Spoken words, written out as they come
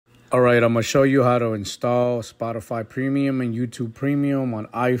All right, I'm going to show you how to install Spotify Premium and YouTube Premium on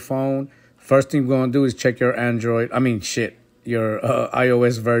iPhone. First thing we're going to do is check your your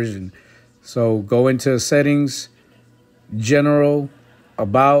iOS version. So go into settings, general,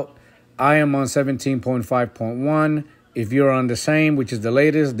 about. I am on 17.5.1. If you're on the same, which is the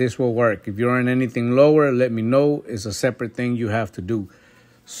latest, this will work. If you're on anything lower, let me know. It's a separate thing you have to do.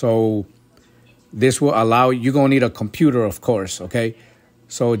 So this will allow, you're going to need a computer, of course, okay?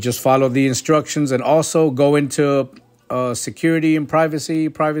 So just follow the instructions and also go into security and privacy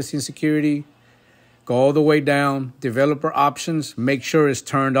and security. Go all the way down, developer options, make sure it's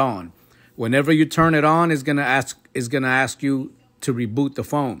turned on. Whenever you turn it on, it's gonna ask you to reboot the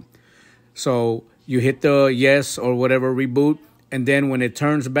phone. So you hit the yes or whatever reboot, and then when it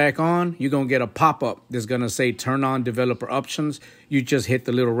turns back on, you're gonna get a pop-up that's gonna say turn on developer options. You just hit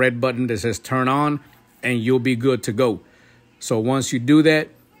the little red button that says turn on, and you'll be good to go. So once you do that,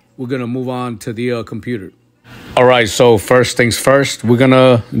 we're going to move on to the computer. All right, so first things first, we're going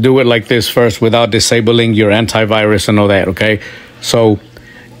to do it like this first without disabling your antivirus and all that, okay? So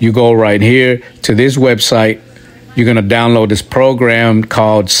you go right here to this website. You're going to download this program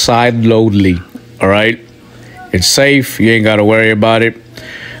called sideloadly, all right? It's safe. You ain't got to worry about it.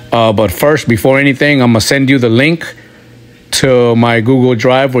 But first, before anything, I'm going to send you the link to my Google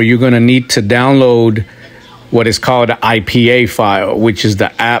Drive where you're going to need to download what is called an IPA file, which is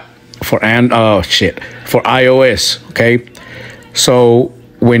the app for iOS, okay? So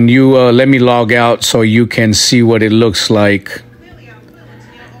when you let me log out so you can see what it looks like.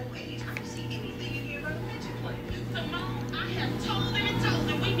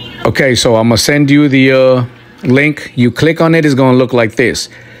 Okay, so I'm gonna send you the link. You click on it, it's gonna look like this.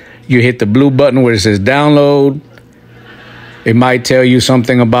 You hit the blue button where it says download. It might tell you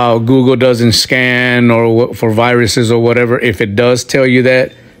something about Google doesn't scan or for viruses or whatever. If it does tell you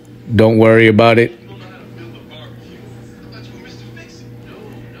that, don't worry about it.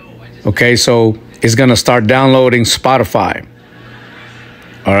 Okay, so it's going to start downloading Spotify.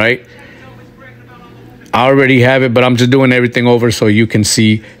 All right. I already have it, but I'm just doing everything over so you can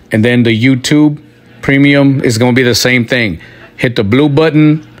see. And then the YouTube Premium is going to be the same thing. Hit the blue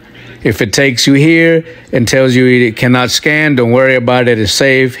button. If it takes you here and tells you it cannot scan, don't worry about it. It's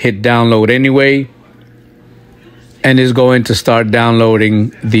safe. Hit download anyway. And it's going to start downloading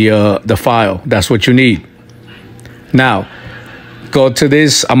the file. That's what you need. Now, go to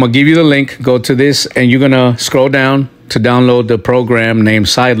this. I'm going to give you the link. Go to this, and you're going to scroll down to download the program named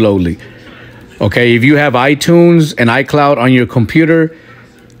sideloadly. Okay, if you have iTunes and iCloud on your computer,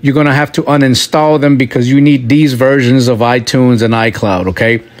 you're going to have to uninstall them because you need these versions of iTunes and iCloud,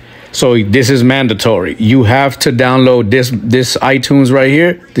 okay? So this is mandatory. You have to download this iTunes right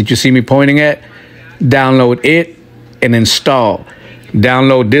here that you see me pointing at. Download it and install.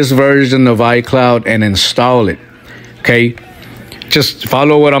 Download this version of iCloud and install it. Okay? Just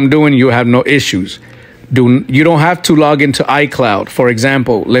follow what I'm doing. You have no issues. You don't have to log into iCloud. For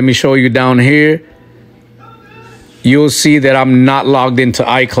example, let me show you down here. You'll see that I'm not logged into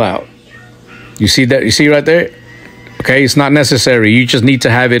iCloud. You see that? You see right there? Okay, it's not necessary. You just need to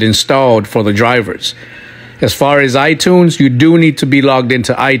have it installed for the drivers. As far as iTunes, you do need to be logged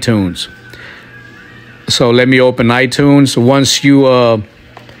into iTunes. So let me open iTunes. Once you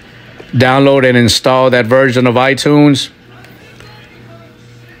download and install that version of iTunes,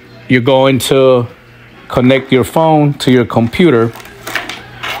 you're going to connect your phone to your computer.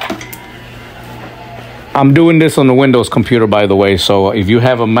 I'm doing this on the Windows computer, by the way. So if you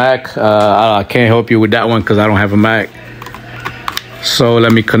have a Mac, I can't help you with that one because I don't have a Mac. So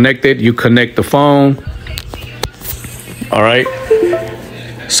let me connect it. You connect the phone. All right.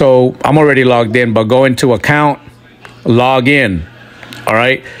 So I'm already logged in, but go into account, log in. All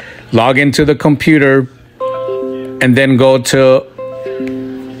right. Log into the computer and then go to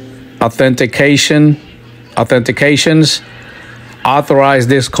authentications, authorize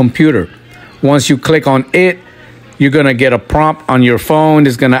this computer. Once you click on it, you're going to get a prompt on your phone.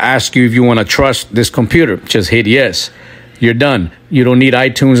 It's going to ask you if you want to trust this computer. Just hit yes. You're done. You don't need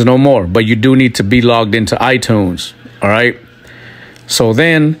iTunes no more, but you do need to be logged into iTunes. All right. So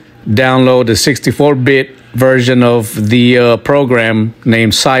then download the 64-bit version of the program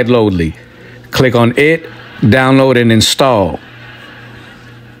named sideloadly. Click on it, download and install.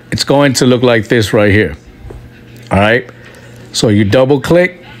 It's going to look like this right here. All right. So you double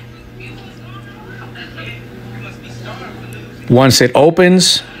click. Once it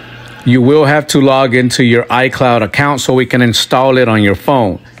opens, you will have to log into your iCloud account so we can install it on your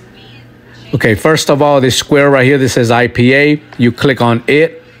phone. Okay, first of all, this square right here that says IPA, you click on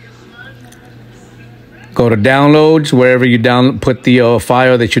it. Go to downloads, wherever you put the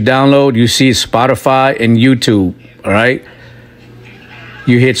file that you download. You see Spotify and YouTube. All right.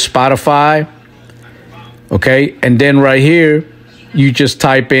 You hit Spotify. Okay. And then right here, you just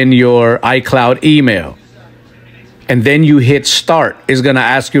type in your iCloud email. And then you hit start. It's going to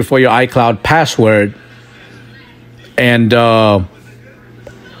ask you for your iCloud password. And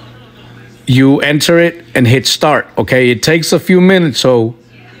you enter it and hit start. Okay. It takes a few minutes. So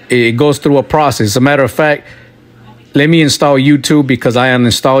it goes through a process. As a matter of fact, let me install YouTube because I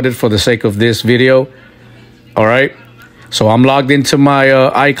uninstalled it for the sake of this video. All right. So I'm logged into my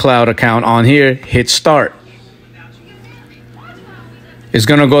iCloud account on here. Hit start. It's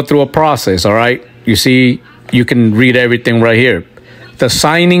going to go through a process. All right. You see, you can read everything right here. The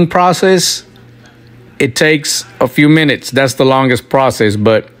signing process, it takes a few minutes. That's the longest process,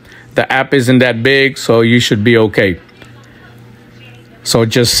 but the app isn't that big, so you should be okay. So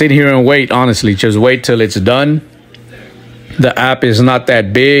just sit here and wait, honestly. Just wait till it's done. The app is not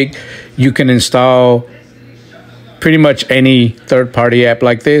that big. You can install pretty much any third-party app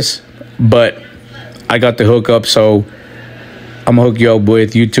like this, but I got the hookup, so I'm going to hook you up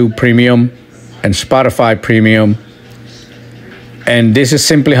with YouTube Premium and Spotify Premium. And this is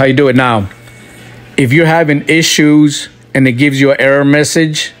simply how you do it. Now, if you're having issues and it gives you an error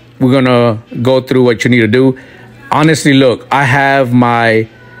message, we're going to go through what you need to do. Honestly, look, I have my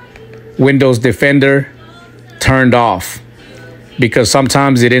Windows Defender turned off because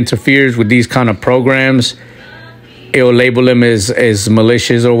sometimes it interferes with these kind of programs. It'll label them as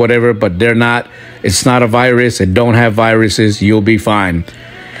malicious or whatever, but they're not. It's not a virus. It don't have viruses. You'll be fine.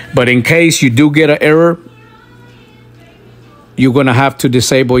 But in case you do get an error, you're going to have to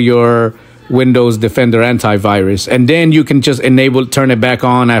disable your Windows Defender antivirus. And then you can just turn it back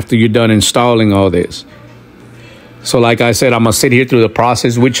on after you're done installing all this. So like I said, I'm going to sit here through the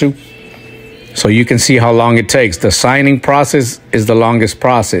process with you so you can see how long it takes. The signing process is the longest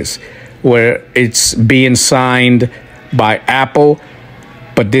process, where it's being signed by Apple,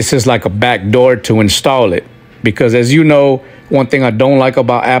 but this is like a back door to install it. Because as you know, one thing I don't like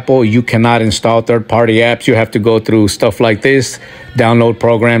about Apple, you cannot install third-party apps. You have to go through stuff like this, download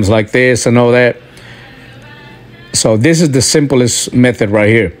programs like this and all that. So this is the simplest method right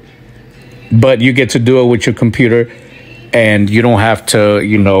here. But you get to do it with your computer, and you don't have to,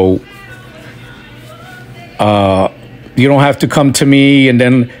 you don't have to come to me. And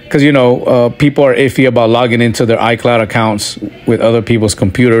then, because, people are iffy about logging into their iCloud accounts with other people's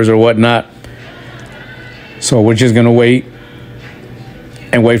computers or whatnot. So we're just going to wait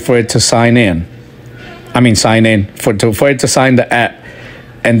for it to sign in. For it to sign the app.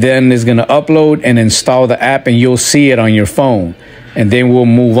 And then it's going to upload and install the app, and you'll see it on your phone. And then we'll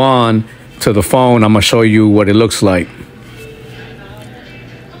move on to the phone. I'm going to show you what it looks like.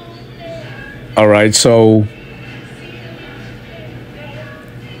 All right, so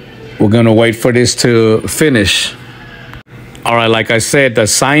we're going to wait for this to finish. All right, like I said, the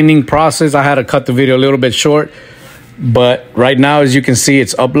signing process, I had to cut the video a little bit short, but right now, as you can see,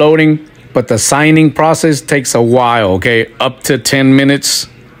 it's uploading. But the signing process takes a while, okay? Up to 10 minutes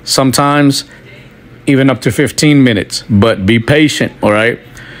sometimes, even up to 15 minutes. But be patient, all right?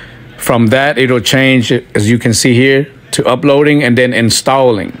 From that, it'll change, as you can see here, to uploading and then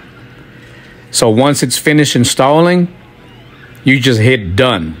installing. So once it's finished installing, you just hit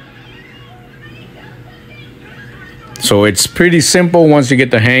done. So it's pretty simple once you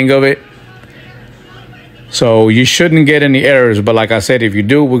get the hang of it. So you shouldn't get any errors. But like I said, if you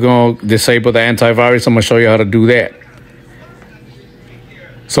do, we're going to disable the antivirus. I'm going to show you how to do that.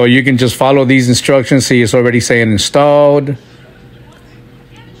 So you can just follow these instructions. See, it's already saying installed.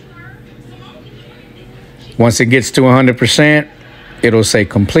 Once it gets to 100%, it'll say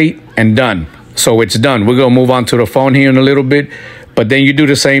complete and done. So it's done. We're going to move on to the phone here in a little bit. But then you do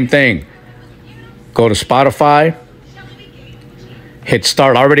the same thing. Go to Spotify. Hit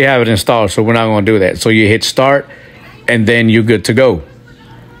start. I already have it installed, so we're not going to do that. So you hit start, and then you're good to go.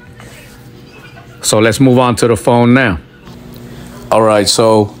 So let's move on to the phone now. All right,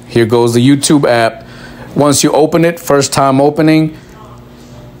 so here goes the YouTube app. Once you open it, first time opening,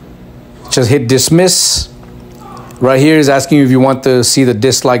 just hit dismiss. Right here is asking you if you want to see the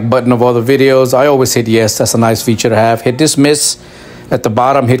dislike button of all the videos. I always hit yes. That's a nice feature to have. Hit dismiss. At the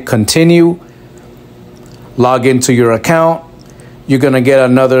bottom, hit continue. Log into your account. You're going to get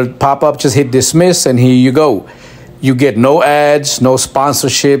another pop-up. Just hit dismiss, and here you go. You get no ads, no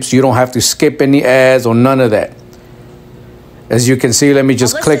sponsorships. You don't have to skip any ads or none of that. As you can see, let me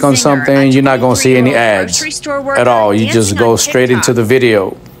just click on something. You're not going to see any ads at all. You just go straight into the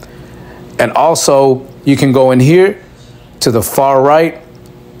video. And also, you can go in here to the far right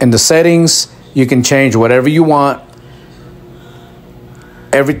in the settings You can change whatever you want.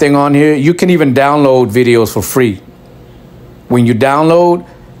 Everything on here. You can even download videos for free. When you download,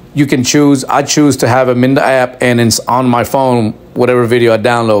 you can choose. I choose to have them in the app and it's on my phone, whatever video I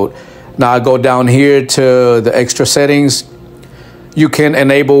download. Now I go down here to the extra settings. You can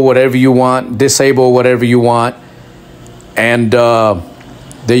enable whatever you want, disable whatever you want. And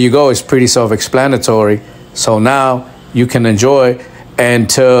there you go. It's pretty self-explanatory. So now you can enjoy. And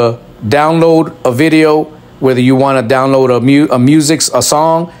to download a video, whether you want to download a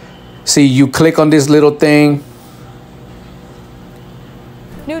song, see, you click on this little thing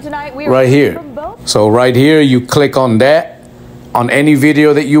right here. So right here, you click on that, on any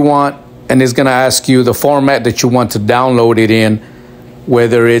video that you want, and it's going to ask you the format that you want to download it in,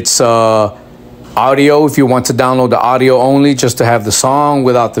 whether it's audio, if you want to download the audio only, just to have the song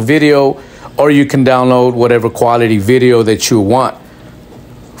without the video, or you can download whatever quality video that you want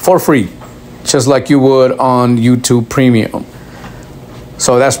for free, just like you would on YouTube Premium.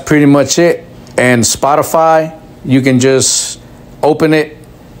 So that's pretty much it. And Spotify, you can just open it,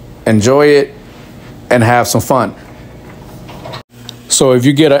 enjoy it, and have some fun. So if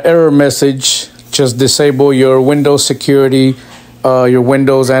you get an error message, just disable your Windows security, your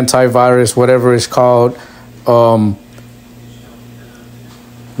Windows antivirus, whatever it's called,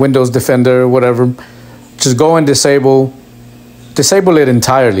 Windows Defender, whatever. Just go and disable it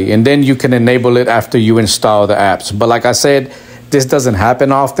entirely, and then you can enable it after you install the apps. But like I said, this doesn't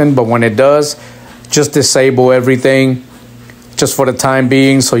happen often, but when it does, just disable everything just for the time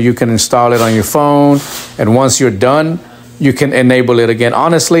being so you can install it on your phone. And once you're done, you can enable it again.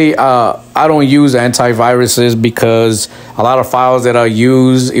 Honestly, I don't use antiviruses because a lot of files that I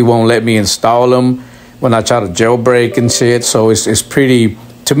use, it won't let me install them when I try to jailbreak and shit. So it's pretty,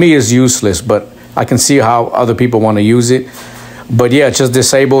 to me, it's useless, but I can see how other people want to use it. But yeah, just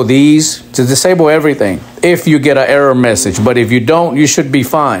disable these, just disable everything if you get an error message. But if you don't, you should be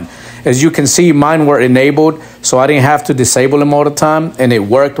fine. As you can see, mine were enabled, so I didn't have to disable them all the time. And it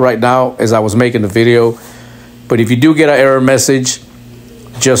worked right now as I was making the video. But if you do get an error message,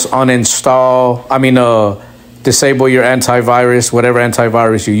 just uninstall, disable your antivirus, whatever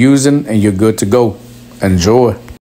antivirus you're using, and you're good to go. Enjoy.